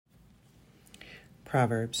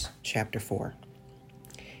Proverbs Ch.4.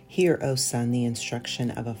 Hear, O son, the instruction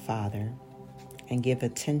of a father, and give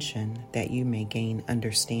attention that you may gain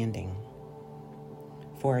understanding.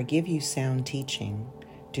 For I give you sound teaching.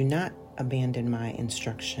 Do not abandon my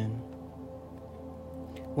instruction.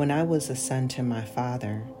 When I was a son to my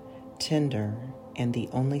father, tender and the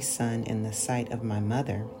only son in the sight of my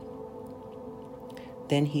mother,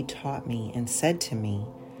 then he taught me and said to me,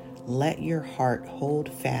 let your heart hold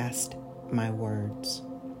fast my words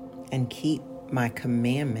and keep my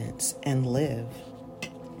commandments and live.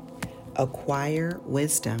 Acquire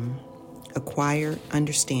wisdom, acquire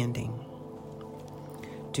understanding.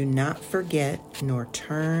 Do not forget nor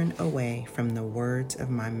turn away from the words of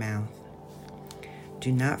my mouth.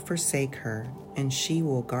 Do not forsake her, and she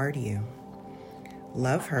will guard you.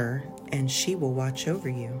 Love her, and she will watch over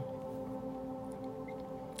you.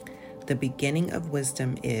 The beginning of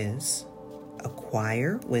wisdom is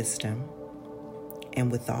acquire wisdom, and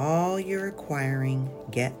with all your acquiring,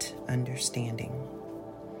 get understanding.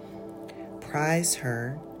 Prize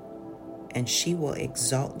her, and she will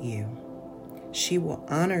exalt you. She will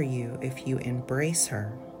honor you if you embrace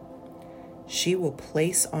her. She will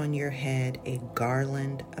place on your head a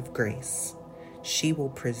garland of grace. She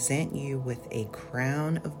will present you with a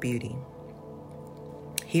crown of beauty.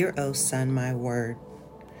 Hear, O son, my word,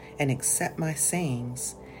 and accept my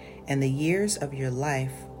sayings, and the years of your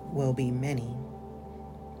life will be many.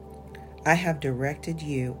 I have directed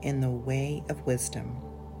you in the way of wisdom.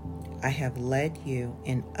 I have led you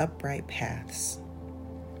in upright paths.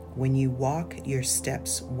 When you walk, your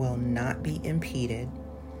steps will not be impeded,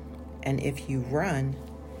 and if you run,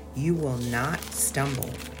 you will not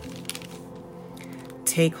stumble.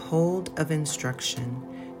 Take hold of instruction.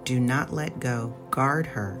 Do not let go. Guard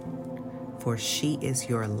her, for she is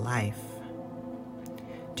your life.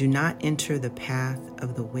 Do not enter the path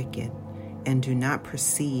of the wicked, and do not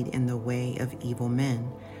proceed in the way of evil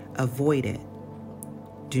men. Avoid it.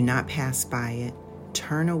 Do not pass by it.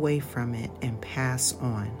 Turn away from it and pass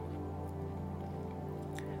on.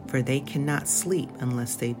 For they cannot sleep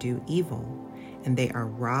unless they do evil, and they are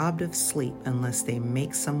robbed of sleep unless they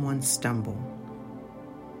make someone stumble.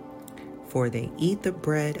 For they eat the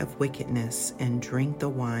bread of wickedness and drink the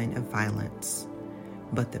wine of violence.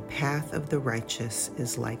 But the path of the righteous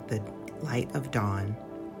is like the light of dawn,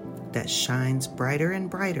 that shines brighter and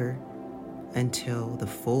brighter until the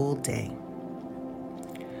full day.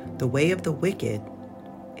 The way of the wicked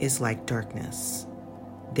is like darkness.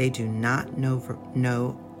 They do not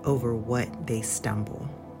know over what they stumble.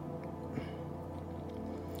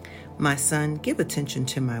 My son, give attention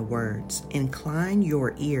to my words. Incline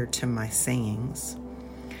your ear to my sayings.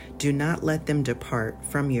 Do not let them depart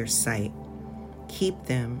from your sight. Keep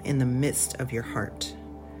them in the midst of your heart,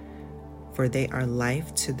 for they are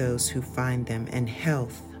life to those who find them and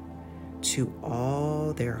health to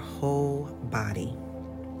all their whole body.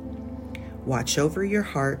 Watch over your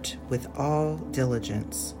heart with all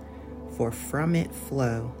diligence, for from it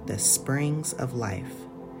flow the springs of life.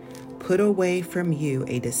 Put away from you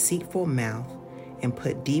a deceitful mouth, and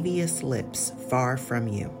put devious lips far from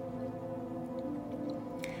you.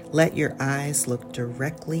 Let your eyes look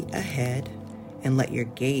directly ahead, and let your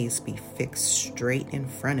gaze be fixed straight in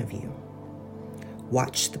front of you.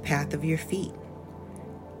 Watch the path of your feet,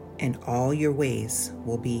 and all your ways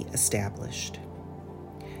will be established.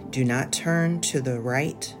 Do not turn to the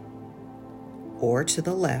right or to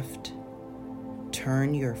the left.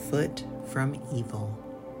 Turn your foot from evil.